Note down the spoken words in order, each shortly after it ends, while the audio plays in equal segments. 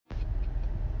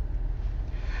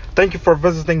Thank you for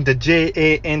visiting the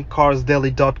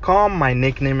Jancarsdaily.com. My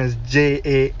nickname is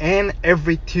JAN.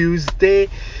 Every Tuesday,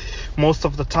 most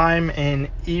of the time in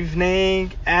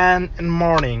evening and in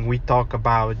morning, we talk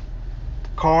about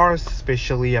cars,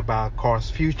 especially about cars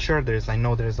future. I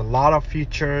know there's a lot of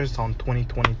features on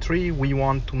 2023. We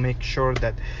want to make sure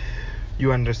that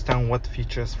you understand what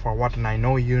features for what, and I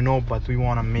know you know, but we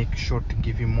want to make sure to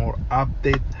give you more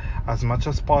update as much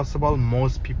as possible.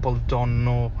 Most people don't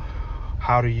know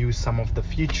how to use some of the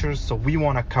features, so we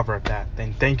want to cover that.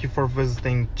 And thank you for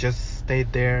visiting. Just stay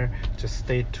there, just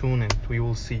stay tuned, and we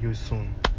will see you soon.